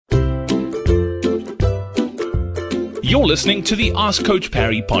You're listening to the Ask Coach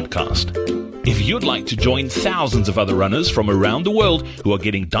Parry podcast. If you'd like to join thousands of other runners from around the world who are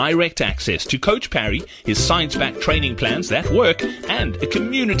getting direct access to Coach Parry, his science-backed training plans that work, and a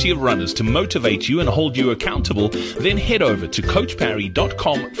community of runners to motivate you and hold you accountable, then head over to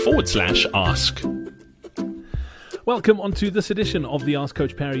coachparry.com/ask. Welcome onto this edition of the Ask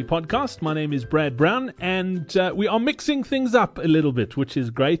Coach Parry podcast. My name is Brad Brown, and we are mixing things up a little bit, which is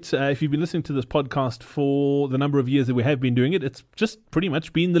great. If you've been listening to this podcast for the number of years that we have been doing it, it's just pretty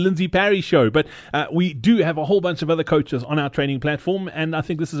much been the Lindsay Parry show. But we do have a whole bunch of other coaches on our training platform, and I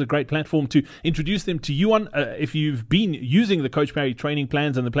think this is a great platform to introduce them to you on. If you've been using the Coach Parry training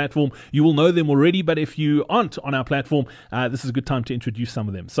plans and the platform, you will know them already. But if you aren't on our platform, this is a good time to introduce some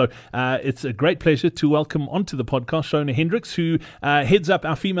of them. So it's a great pleasure to welcome onto the podcast Shona Hendricks, who heads up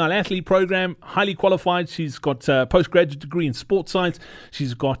our female athlete program, highly qualified. She's got a postgraduate degree in sports science.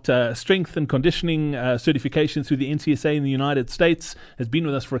 She's got strength and conditioning certification through the NCSA in the United States, has been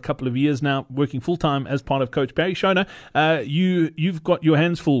with us for a couple of years now, working full-time as part of Coach Parry. Shona, you've got your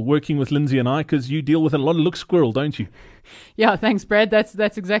hands full working with Lindsay and I, because you deal with a lot of look squirrel, don't you? Yeah, thanks, Brad. That's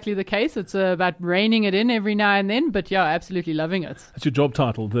exactly the case. It's about reining it in every now and then, but yeah, absolutely loving it. That's your job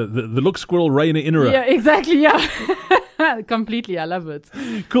title, the look squirrel reiner innerer. Yeah, exactly, yeah. Completely, I love it.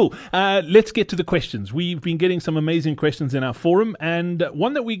 Cool. Let's get to the questions. We've been getting some amazing questions in our forum, and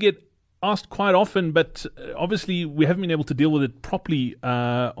one that we get asked quite often, but obviously we haven't been able to deal with it properly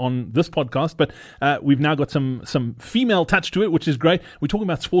on this podcast, but we've now got some female touch to it, which is great. We're talking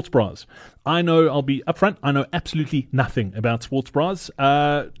about sports bras. I know, I'll be upfront, I know absolutely nothing about sports bras.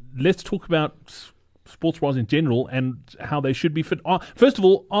 Let's talk about sports bras in general and how they should be fit. First of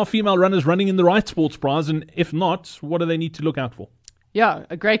all, are female runners running in the right sports bras? And if not, what do they need to look out for? Yeah,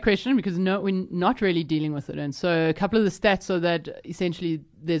 a great question, because we're not really dealing with it. And so a couple of the stats are that essentially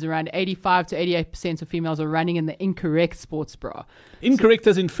there's around 85 to 88% of females are running in the incorrect sports bra. Incorrect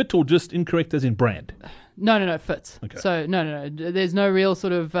as in fit, or just incorrect as in brand? No, fit. Okay. So no. There's no real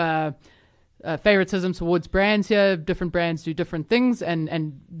sort of favoritism towards brands here. Different brands do different things,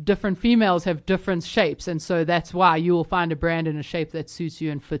 and different females have different shapes, and so that's why you will find a brand in a shape that suits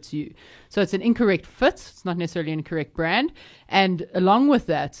you and fits you. So it's an incorrect fit. It's not necessarily an incorrect brand. And along with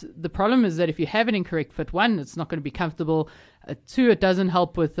that, the problem is that if you have an incorrect fit, one, it's not going to be comfortable. Two, it doesn't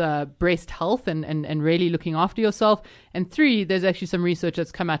help with breast health and really looking after yourself. And three, there's actually some research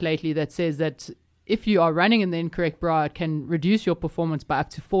that's come out lately that says that if you are running in the incorrect bra, it can reduce your performance by up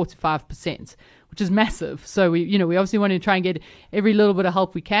to 4 to 5%, which is massive. So we obviously want to try and get every little bit of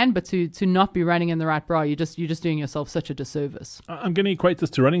help we can, but to not be running in the right bra, you're just doing yourself such a disservice. I'm going to equate this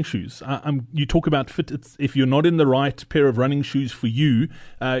to running shoes. You talk about fit. If you're not in the right pair of running shoes for you,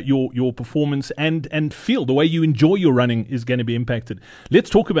 your performance and feel, the way you enjoy your running is going to be impacted. Let's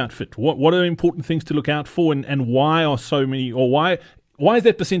talk about fit. What are important things to look out for, and why are so many, or why is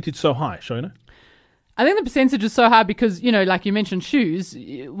that percentage so high, Shona? I think the percentage is so high because, like you mentioned, shoes.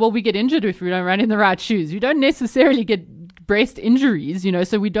 Well, we get injured if we don't run in the right shoes. You don't necessarily get breast injuries,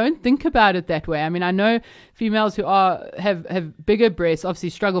 so we don't think about it that way. I mean, I know females who have bigger breasts obviously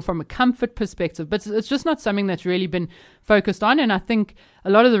struggle from a comfort perspective, but it's just not something that's really been focused on. And I think a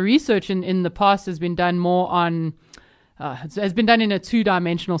lot of the research in the past has been done more on has been done in a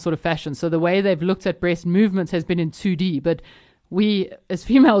two-dimensional sort of fashion. So the way they've looked at breast movements has been in 2D, but we, as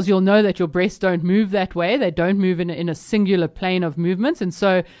females, you'll know that your breasts don't move that way. They don't move in a singular plane of movements. And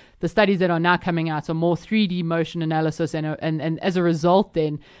so the studies that are now coming out are more 3D motion analysis. And as a result,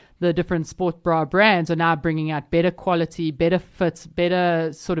 then, the different sport bra brands are now bringing out better quality, better fits,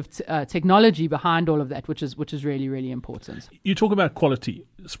 better sort of technology behind all of that, which is really, really important. You talk about quality.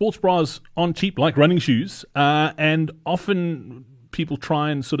 Sports bras aren't cheap like running shoes, and often people try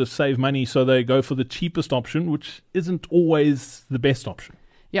and sort of save money, so they go for the cheapest option, which isn't always the best option.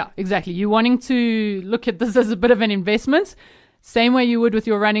 Yeah, exactly. You're wanting to look at this as a bit of an investment. Same way you would with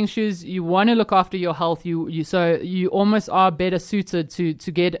your running shoes, you want to look after your health. So you almost are better suited to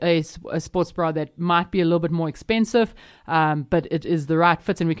get a sports bra that might be a little bit more expensive, but it is the right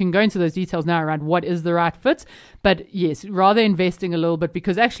fit. And we can go into those details now around what is the right fit. But yes, rather investing a little bit,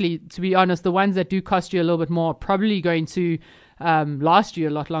 because actually, to be honest, the ones that do cost you a little bit more are probably going to last you a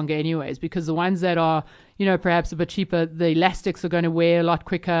lot longer anyways, because the ones that are, perhaps a bit cheaper, the elastics are going to wear a lot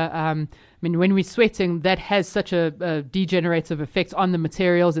quicker. I mean, when we're sweating, that has such a degenerative effect on the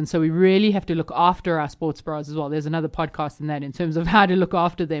materials, and so we really have to look after our sports bras as well. There's another podcast in that in terms of how to look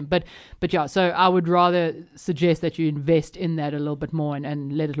after them. But yeah, so I would rather suggest that you invest in that a little bit more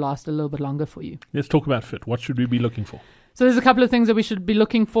and let it last a little bit longer for you. Let's talk about fit. What should we be looking for? So there's a couple of things that we should be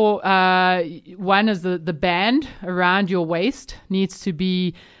looking for. One is the band around your waist needs to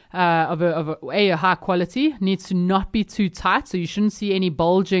be of a high quality. Needs to not be too tight, so you shouldn't see any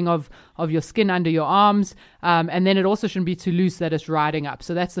bulging of your skin under your arms, and then it also shouldn't be too loose that it's riding up.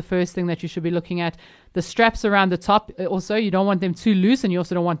 So that's the first thing that you should be looking at. The straps around the top, also, you don't want them too loose, and you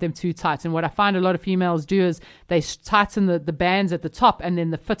also don't want them too tight. And what I find a lot of females do is they tighten the bands at the top, and then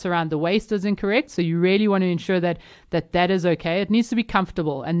the fit around the waist is incorrect. So you really want to ensure that is okay. It needs to be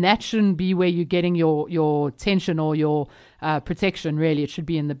comfortable, and that shouldn't be where you're getting your tension or your protection. Really, it should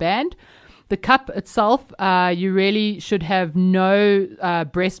be in the band. The cup itself, you really should have no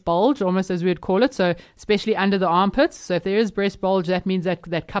breast bulge, almost as we would call it, so especially under the armpits. So if there is breast bulge, that means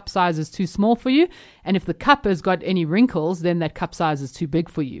that cup size is too small for you. And if the cup has got any wrinkles, then that cup size is too big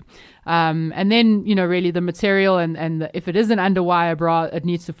for you. And then, really the material and if it is an underwire bra, it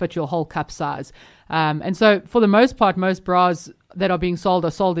needs to fit your whole cup size. And so for the most part, most bras that are being sold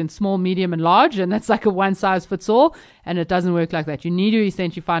are sold in small, medium, and large, and that's like a one size fits all, and it doesn't work like that. You need to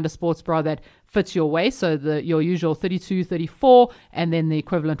essentially find a sports bra that fits your waist, so your usual 32, 34, and then the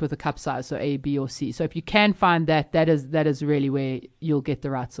equivalent with a cup size, so A, B, or C. So if you can find that is really where you'll get the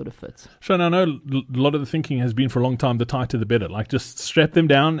right sort of fit. Sure, I know a lot of the thinking has been for a long time, the tighter the better, like just strap them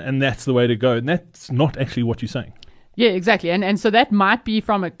down and that's the way to go, and that's not actually what you're saying. Yeah, exactly. And so that might be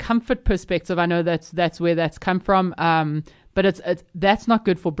from a comfort perspective. I know that's where that's come from. But that's not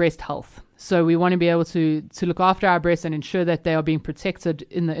good for breast health. So we want to be able to look after our breasts and ensure that they are being protected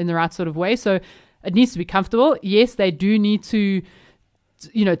in the right sort of way. So it needs to be comfortable. Yes, they do need to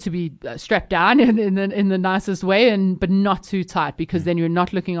be strapped down in the nicest way, but not too tight, because then you're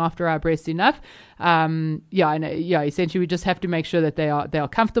not looking after our breasts enough. Essentially we just have to make sure that they are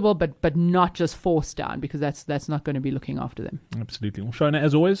comfortable, but not just forced down, because that's not going to be looking after them. Absolutely. Well, Shona,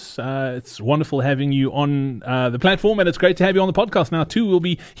 as always, it's wonderful having you on the platform, and it's great to have you on the podcast now too. We'll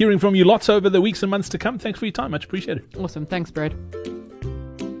be hearing from you lots over the weeks and months to come. Thanks for your time. Much appreciated. Awesome. Thanks, Brad.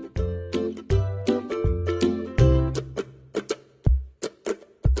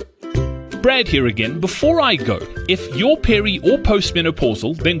 Brad here again. Before I go, if you're peri or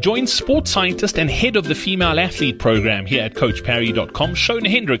postmenopausal, then join sports scientist and head of the female athlete program here at CoachParry.com, Shona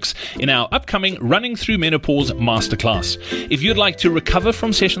Hendricks, in our upcoming Running Through Menopause Masterclass. If you'd like to recover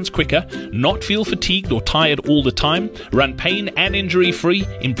from sessions quicker, not feel fatigued or tired all the time, run pain and injury free,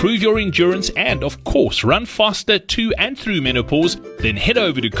 improve your endurance, and of course run faster to and through menopause, then head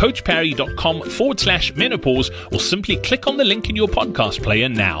over to CoachParry.com/menopause or simply click on the link in your podcast player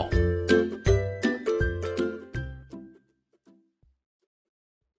now.